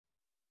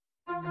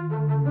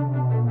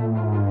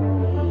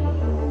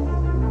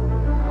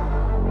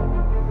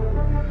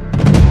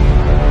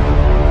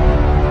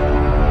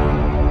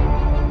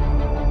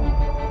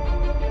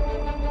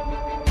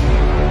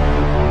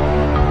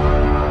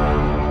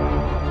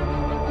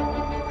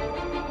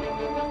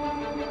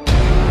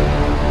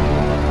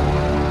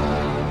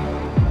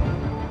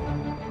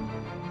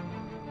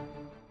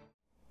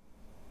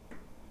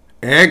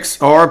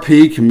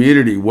XRP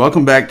community,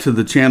 welcome back to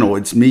the channel.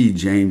 It's me,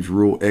 James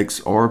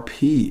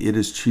RULEXRP. It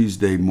is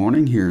Tuesday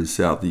morning here in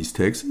Southeast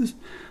Texas.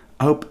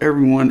 I hope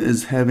everyone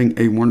is having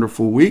a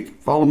wonderful week.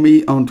 Follow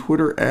me on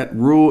Twitter at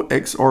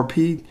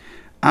RULEXRP.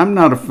 I'm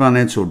not a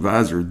financial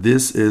advisor.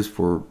 This is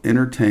for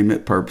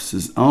entertainment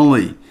purposes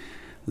only.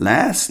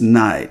 Last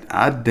night,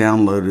 I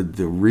downloaded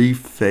the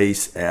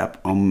Reface app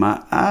on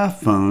my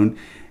iPhone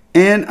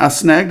and I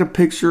snagged a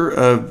picture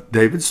of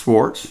David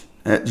Schwartz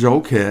at Joel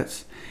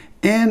Katz.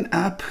 And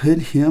I put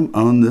him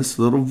on this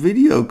little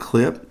video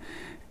clip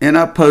and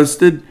I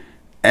posted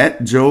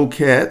at Joel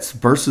Katz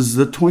versus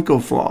the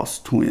Twinkle Floss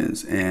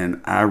twins. And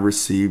I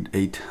received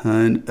a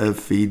ton of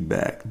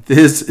feedback.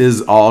 This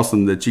is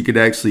awesome that you could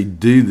actually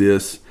do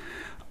this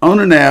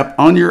on an app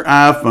on your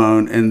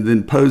iPhone and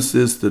then post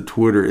this to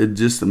Twitter. It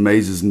just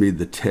amazes me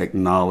the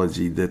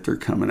technology that they're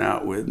coming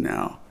out with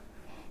now.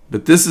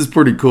 But this is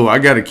pretty cool. I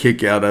got a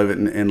kick out of it,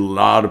 and a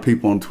lot of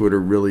people on Twitter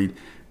really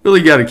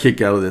got a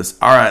kick out of this.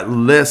 All right,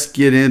 let's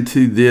get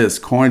into this.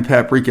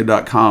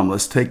 CoinPaprika.com.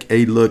 Let's take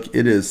a look.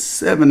 It is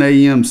 7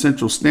 a.m.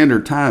 Central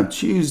Standard Time,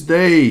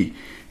 Tuesday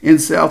in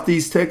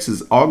Southeast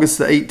Texas, August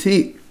the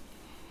 18th.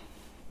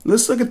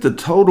 Let's look at the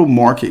total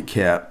market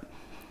cap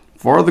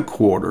for the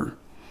quarter.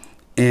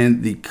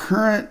 And the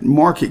current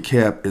market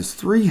cap is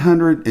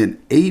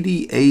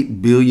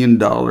 $388 billion,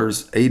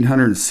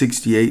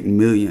 $868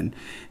 million.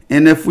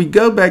 And if we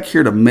go back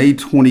here to May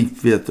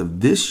 25th of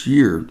this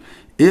year,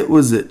 it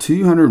was at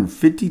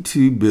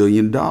 $252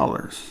 billion.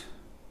 So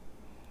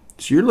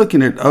you're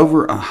looking at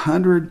over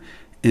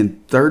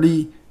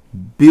 $130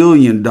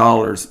 billion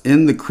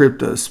in the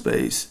crypto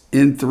space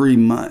in 3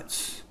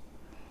 months.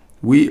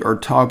 We are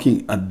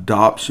talking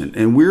adoption,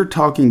 and we're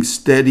talking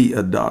steady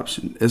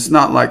adoption. It's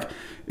not like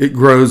it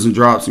grows and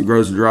drops and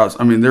grows and drops.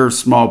 I mean, there are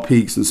small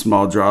peaks and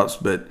small drops,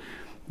 but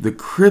the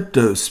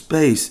crypto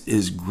space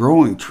is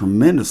growing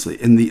tremendously.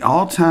 And the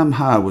all-time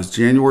high was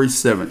January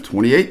 7th,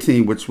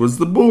 2018, which was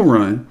the bull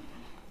run.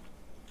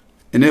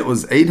 And it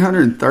was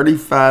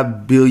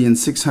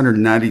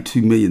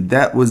 $835.692 billion.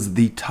 That was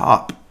the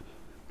top.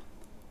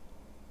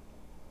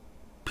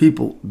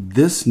 People,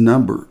 this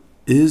number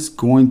is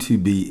going to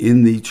be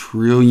in the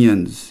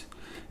trillions.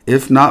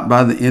 If not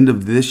by the end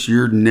of this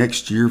year,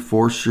 next year,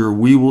 for sure,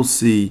 we will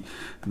see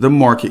the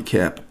market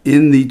cap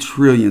in the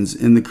trillions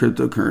in the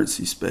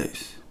cryptocurrency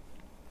space.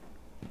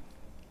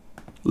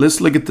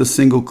 Let's look at the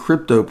single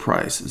crypto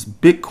prices.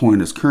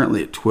 Bitcoin is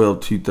currently at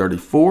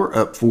 12,234,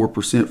 up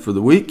 4% for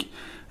the week.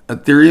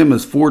 Ethereum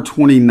is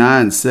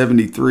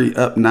 429.73,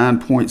 up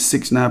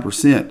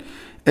 9.69%.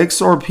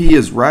 XRP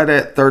is right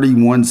at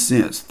 31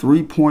 cents,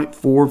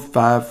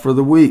 3.45 for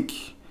the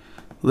week.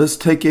 Let's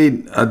take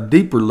a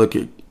deeper look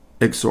at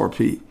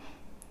XRP.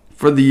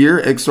 For the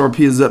year, XRP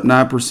is up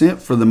 9%.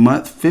 For the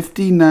month,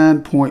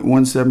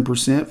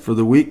 59.17%. For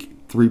the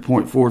week,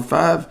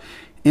 3.45%.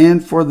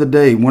 And for the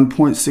day,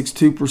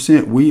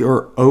 1.62%. We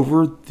are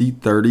over the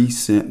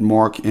 30-cent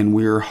mark, and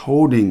we are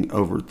holding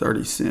over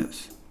 30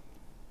 cents.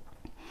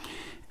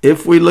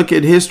 If we look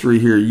at history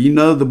here, you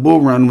know the bull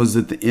run was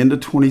at the end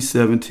of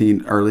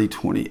 2017, early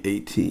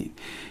 2018.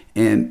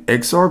 And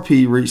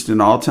XRP reached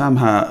an all-time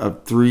high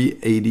of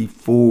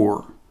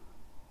 384.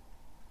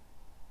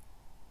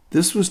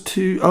 This was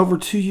over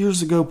 2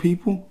 years ago,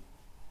 people.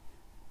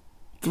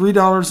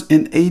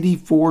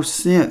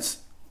 $3.84.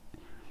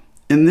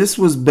 And this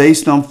was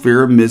based on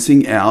fear of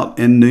missing out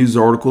and news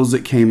articles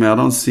that came out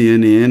on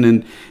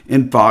CNN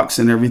and Fox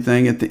and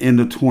everything at the end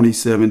of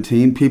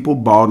 2017. People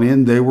bought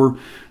in. They were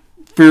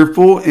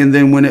fearful. And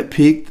then when it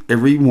peaked,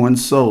 everyone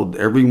sold.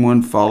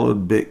 Everyone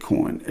followed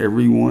Bitcoin.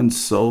 Everyone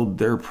sold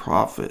their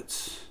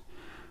profits.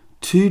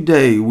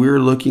 Today, we're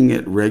looking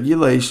at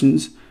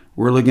regulations.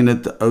 We're looking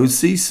at the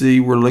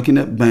OCC. We're looking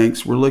at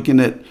banks. We're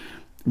looking at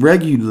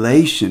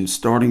regulation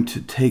starting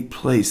to take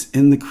place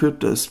in the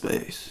crypto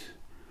space.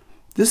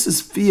 This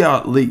is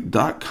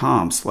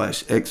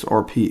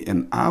fiatleak.com/XRP,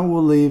 and I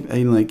will leave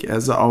a link,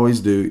 as I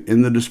always do,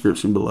 in the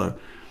description below.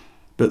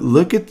 But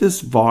look at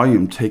this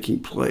volume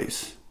taking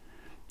place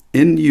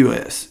in the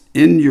US,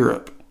 in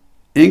Europe,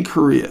 in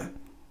Korea.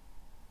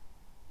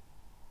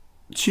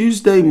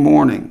 Tuesday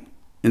morning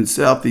in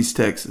Southeast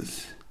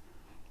Texas.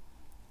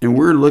 And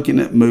we're looking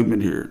at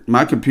movement here.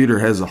 My computer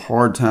has a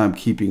hard time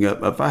keeping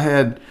up. If I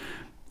had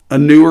a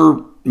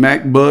newer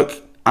MacBook,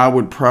 I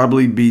would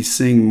probably be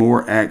seeing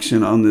more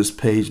action on this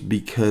page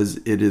because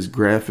it is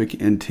graphic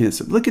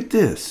intensive. Look at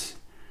this.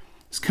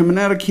 It's coming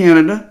out of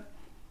Canada,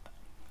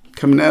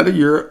 coming out of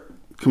Europe,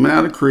 coming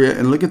out of Korea,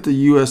 and look at the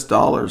US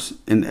dollars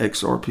in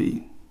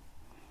XRP.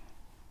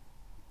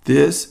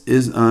 This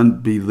is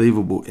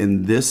unbelievable,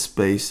 and this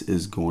space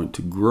is going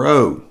to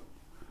grow.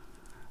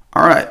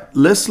 All right,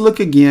 let's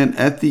look again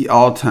at the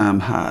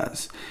all-time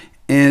highs.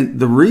 And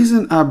the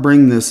reason I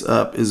bring this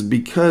up is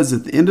because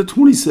at the end of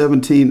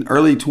 2017,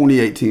 early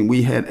 2018,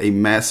 we had a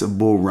massive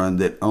bull run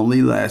that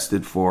only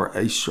lasted for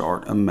a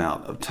short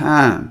amount of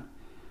time.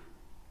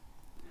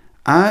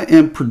 I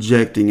am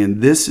projecting,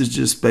 and this is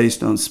just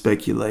based on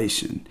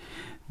speculation,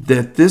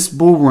 that this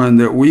bull run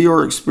that we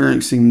are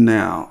experiencing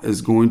now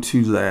is going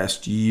to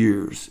last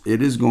years.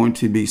 It is going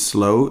to be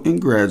slow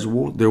and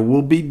gradual. There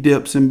will be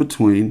dips in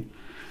between,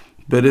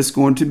 but it's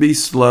going to be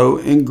slow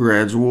and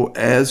gradual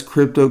as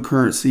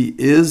cryptocurrency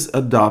is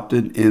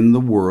adopted in the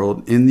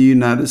world, in the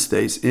United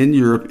States, in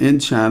Europe, in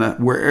China,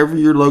 wherever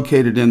you're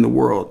located in the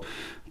world.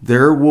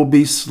 There will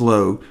be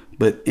slow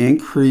but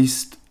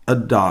increased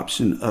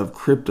adoption of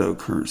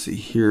cryptocurrency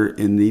here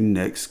in the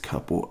next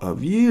couple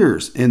of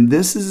years. And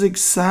this is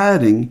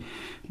exciting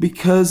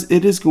because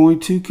it is going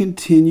to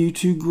continue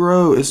to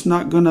grow. It's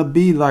not going to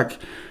be like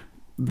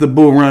the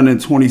bull run in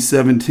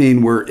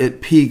 2017 where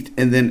it peaked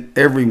and then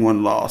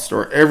everyone lost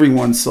or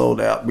everyone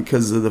sold out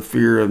because of the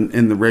fear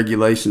and the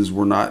regulations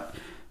were not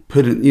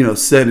put in,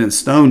 set in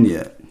stone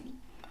yet.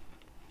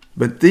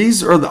 But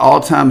these are the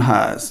all-time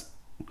highs.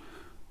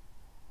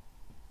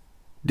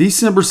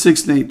 December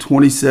 16,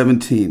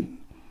 2017,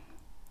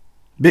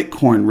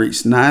 Bitcoin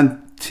reached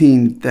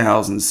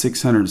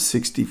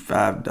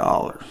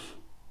 $19,665.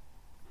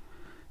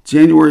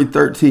 January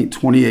 13,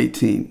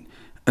 2018,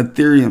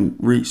 Ethereum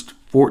reached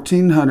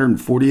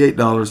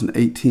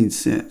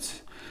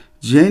 $1,448.18.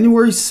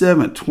 January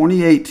 7,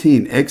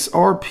 2018,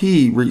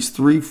 XRP reached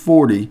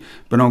 $340,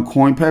 but on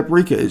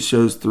CoinPaprika it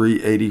shows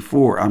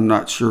 $384. I'm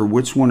not sure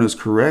which one is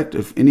correct.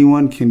 If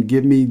anyone can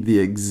give me the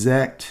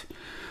exact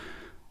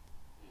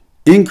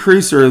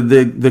increase or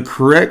the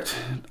correct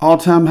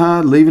all-time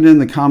high, leave it in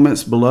the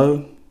comments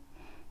below.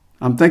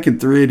 I'm thinking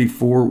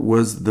 384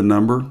 was the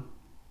number.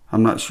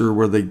 I'm not sure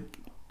where they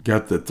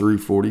got the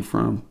 340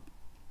 from.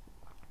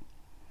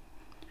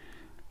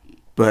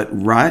 But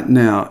right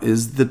now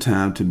is the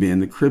time to be in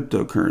the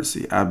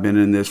cryptocurrency. I've been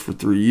in this for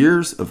 3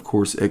 years. Of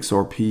course,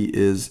 XRP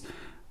is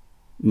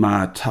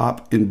my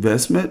top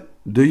investment.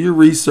 Do your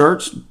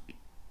research.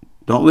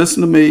 Don't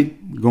listen to me.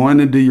 Go in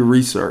and do your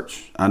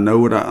research. I know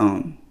what I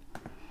own.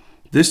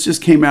 This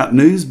just came out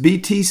news.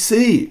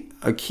 BTC,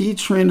 a key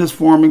trend is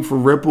forming for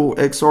Ripple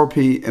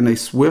XRP and a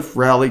swift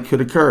rally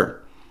could occur.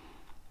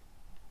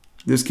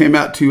 This came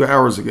out 2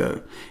 hours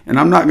ago. And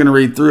I'm not going to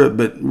read through it,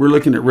 but we're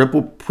looking at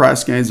Ripple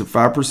price gains of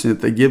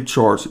 5%. They give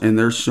charts and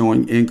they're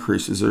showing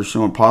increases. They're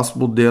showing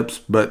possible dips,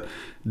 but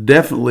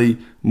definitely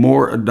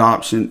more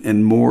adoption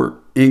and more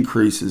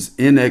increases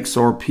in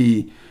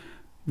XRP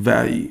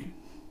value.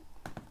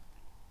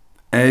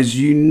 As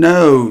you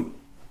know,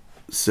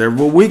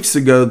 several weeks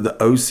ago, the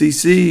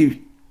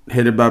OCC,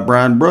 headed by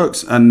Brian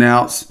Brooks,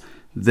 announced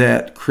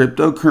that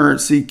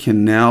cryptocurrency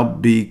can now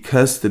be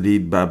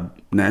custodied by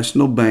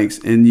national banks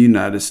in the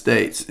United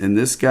States. And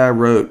this guy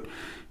wrote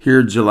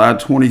here July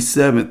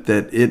 27th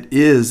that it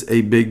is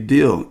a big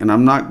deal. And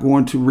I'm not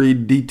going to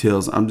read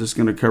details. I'm just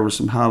going to cover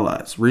some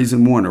highlights.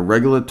 Reason one, a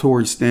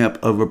regulatory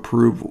stamp of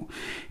approval.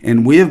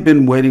 And we have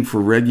been waiting for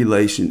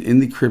regulation in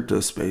the crypto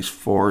space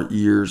for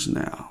years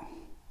now.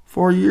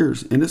 4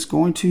 years. And it's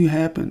going to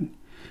happen.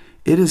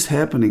 It is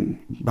happening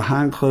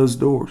behind closed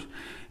doors.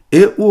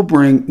 It will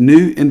bring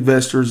new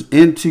investors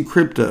into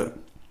crypto.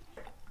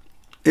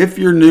 If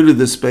you're new to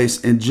this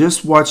space and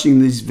just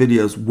watching these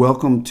videos,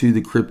 welcome to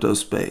the crypto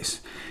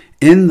space.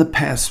 In the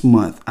past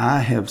month, I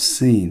have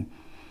seen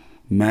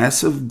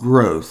massive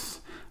growth,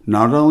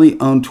 not only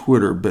on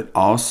Twitter, but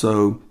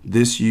also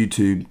this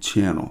YouTube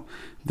channel.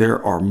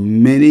 There are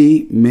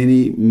many,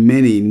 many,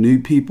 many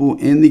new people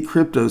in the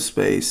crypto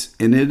space,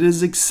 and it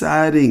is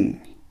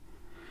exciting.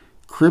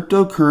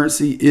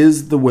 Cryptocurrency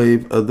is the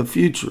wave of the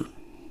future.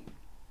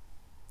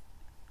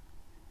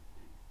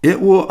 It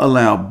will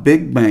allow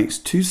big banks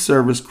to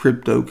service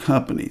crypto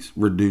companies,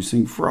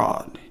 reducing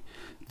fraud.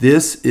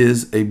 This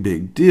is a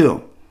big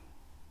deal.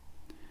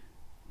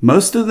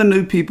 Most of the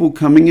new people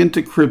coming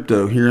into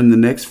crypto here in the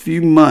next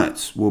few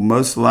months will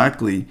most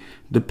likely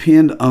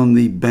depend on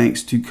the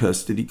banks to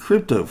custody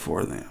crypto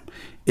for them.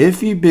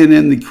 If you've been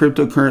in the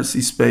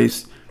cryptocurrency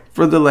space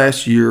for the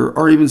last year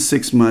or even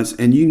 6 months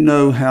and you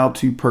know how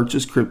to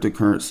purchase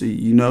cryptocurrency,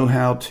 you know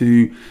how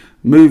to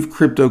move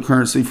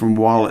cryptocurrency from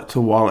wallet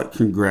to wallet,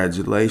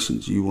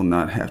 congratulations. You will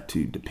not have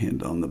to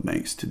depend on the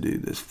banks to do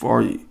this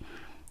for you.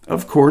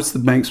 Of course, the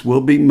banks will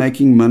be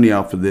making money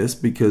off of this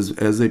because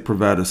as they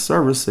provide a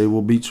service, they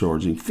will be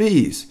charging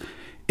fees.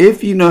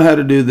 If you know how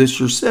to do this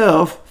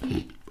yourself,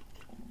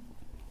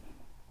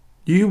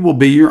 you will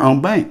be your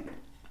own bank.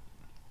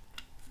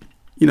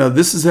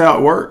 This is how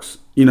it works.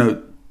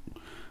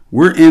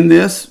 We're in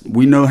this.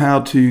 We know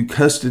how to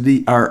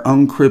custody our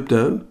own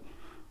crypto.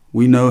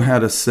 We know how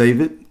to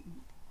save it.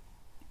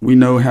 We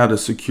know how to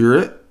secure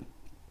it.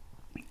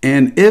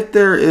 And if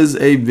there is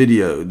a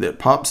video that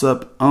pops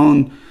up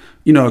on,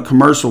 a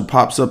commercial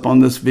pops up on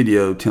this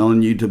video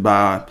telling you to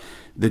buy,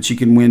 that you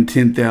can win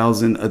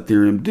 10,000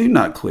 Ethereum, do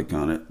not click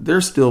on it.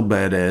 There's still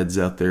bad ads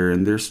out there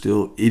and there's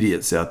still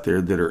idiots out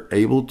there that are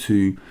able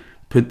to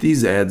put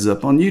these ads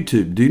up on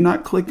YouTube. Do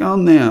not click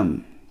on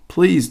them.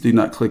 Please do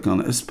not click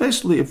on it,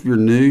 especially if you're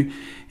new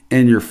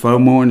and you're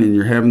FOMOing and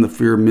you're having the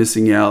fear of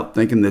missing out,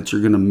 thinking that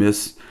you're going to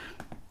miss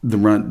the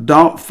run.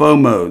 Don't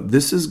FOMO.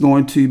 This is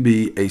going to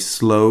be a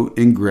slow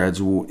and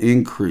gradual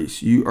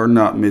increase. You are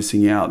not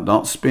missing out.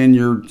 Don't spend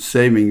your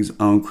savings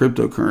on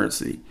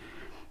cryptocurrency.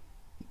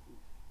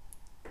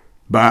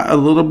 Buy a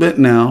little bit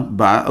now,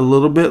 buy a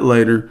little bit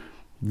later.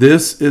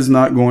 This is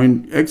not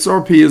going,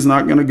 XRP is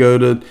not going to go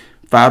to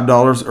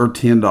 $5 or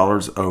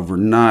 $10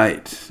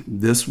 overnight.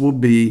 This will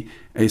be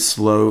a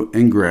slow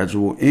and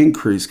gradual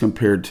increase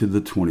compared to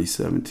the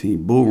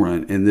 2017 bull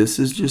run. And this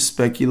is just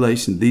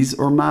speculation. These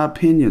are my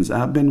opinions.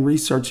 I've been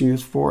researching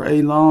this for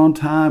a long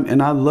time,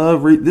 and I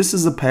love this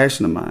is a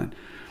passion of mine.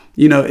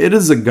 You know, it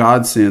is a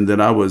godsend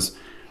that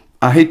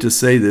I hate to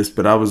say this,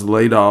 but I was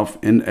laid off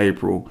in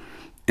April,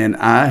 and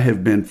I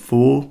have been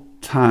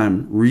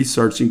full-time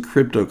researching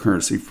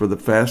cryptocurrency for the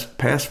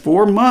past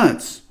 4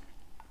 months,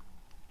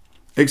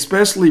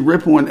 especially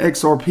Ripple and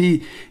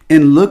XRP,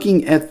 and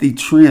looking at the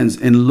trends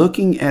and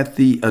looking at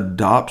the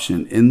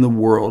adoption in the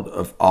world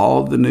of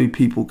all the new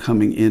people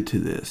coming into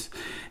this.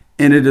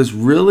 And it is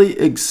really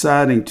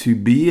exciting to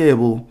be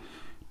able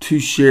to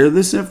share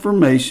this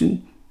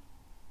information,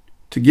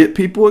 to get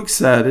people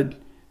excited,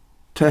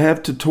 to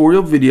have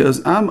tutorial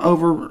videos.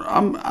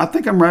 I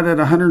think I'm right at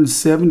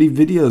 170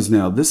 videos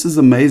now. This is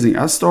amazing.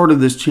 I started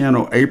this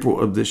channel April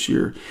of this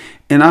year,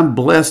 and I'm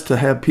blessed to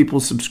have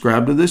people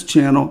subscribe to this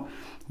channel,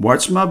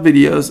 watch my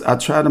videos. I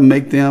try to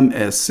make them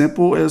as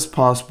simple as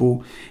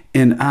possible,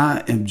 and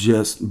I am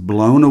just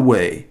blown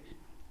away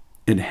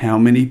at how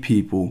many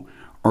people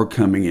are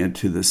coming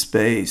into the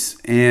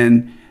space.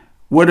 And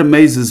what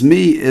amazes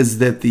me is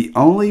that the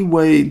only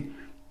way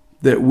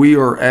that we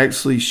are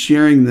actually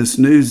sharing this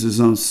news is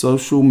on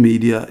social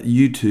media,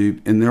 YouTube,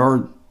 and there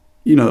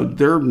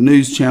are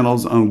news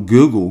channels on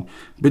Google,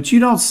 but you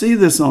don't see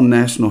this on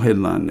national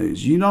headline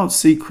news. You don't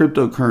see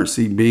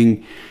cryptocurrency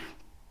being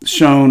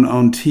shown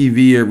on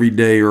TV every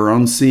day or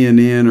on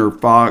CNN or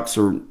Fox,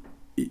 or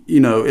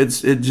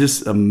it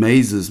just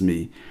amazes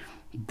me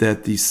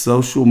that the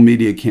social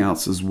media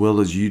accounts as well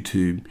as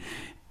YouTube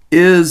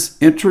is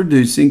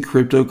introducing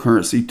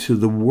cryptocurrency to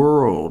the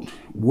world.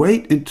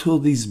 Wait until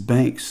these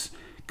banks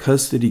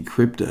custody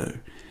crypto,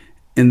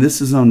 and this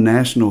is on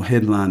national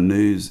headline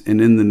news and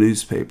in the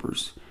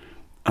newspapers.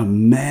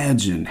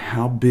 Imagine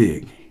how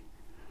big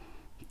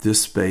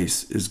this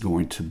space is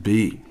going to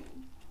be.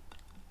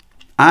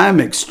 I'm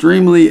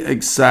extremely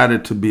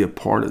excited to be a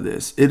part of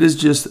this. It is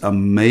just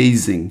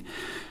amazing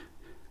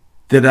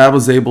that I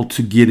was able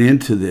to get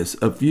into this.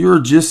 If you're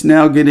just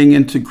now getting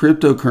into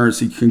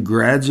cryptocurrency,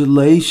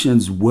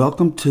 congratulations.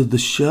 Welcome to the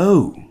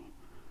show.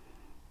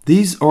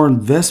 These are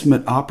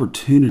investment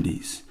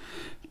opportunities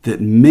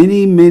that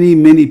many, many,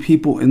 many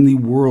people in the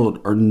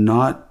world are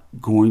not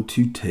going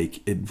to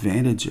take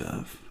advantage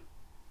of.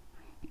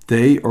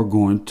 They are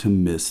going to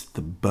miss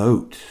the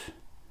boat.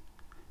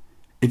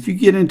 If you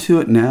get into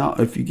it now,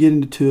 if you get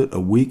into it a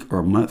week or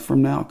a month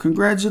from now,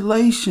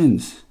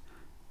 congratulations.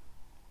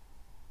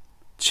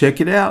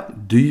 Check it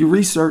out. Do your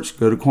research.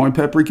 Go to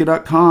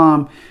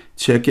coinpaprika.com.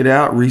 Check it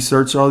out.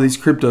 Research all these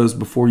cryptos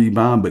before you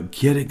buy them. But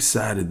get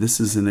excited. This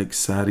is an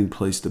exciting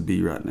place to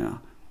be right now.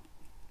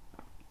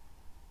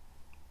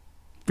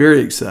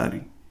 Very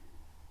exciting.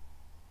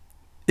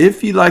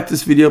 If you like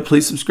this video,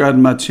 please subscribe to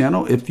my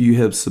channel. If you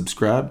have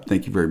subscribed,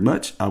 thank you very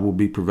much. I will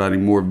be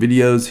providing more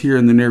videos here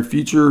in the near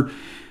future.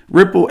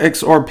 Ripple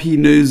XRP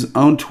news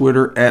on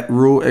Twitter at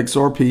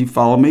RULEXRP.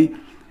 Follow me.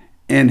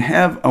 And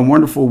have a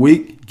wonderful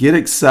week. Get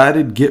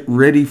excited. Get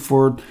ready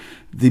for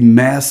the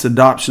mass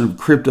adoption of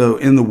crypto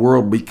in the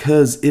world,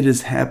 because it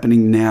is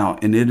happening now,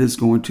 and it is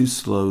going to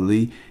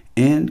slowly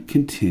and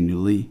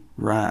continually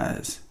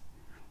rise.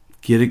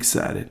 Get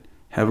excited.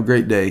 Have a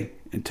great day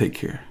and take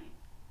care.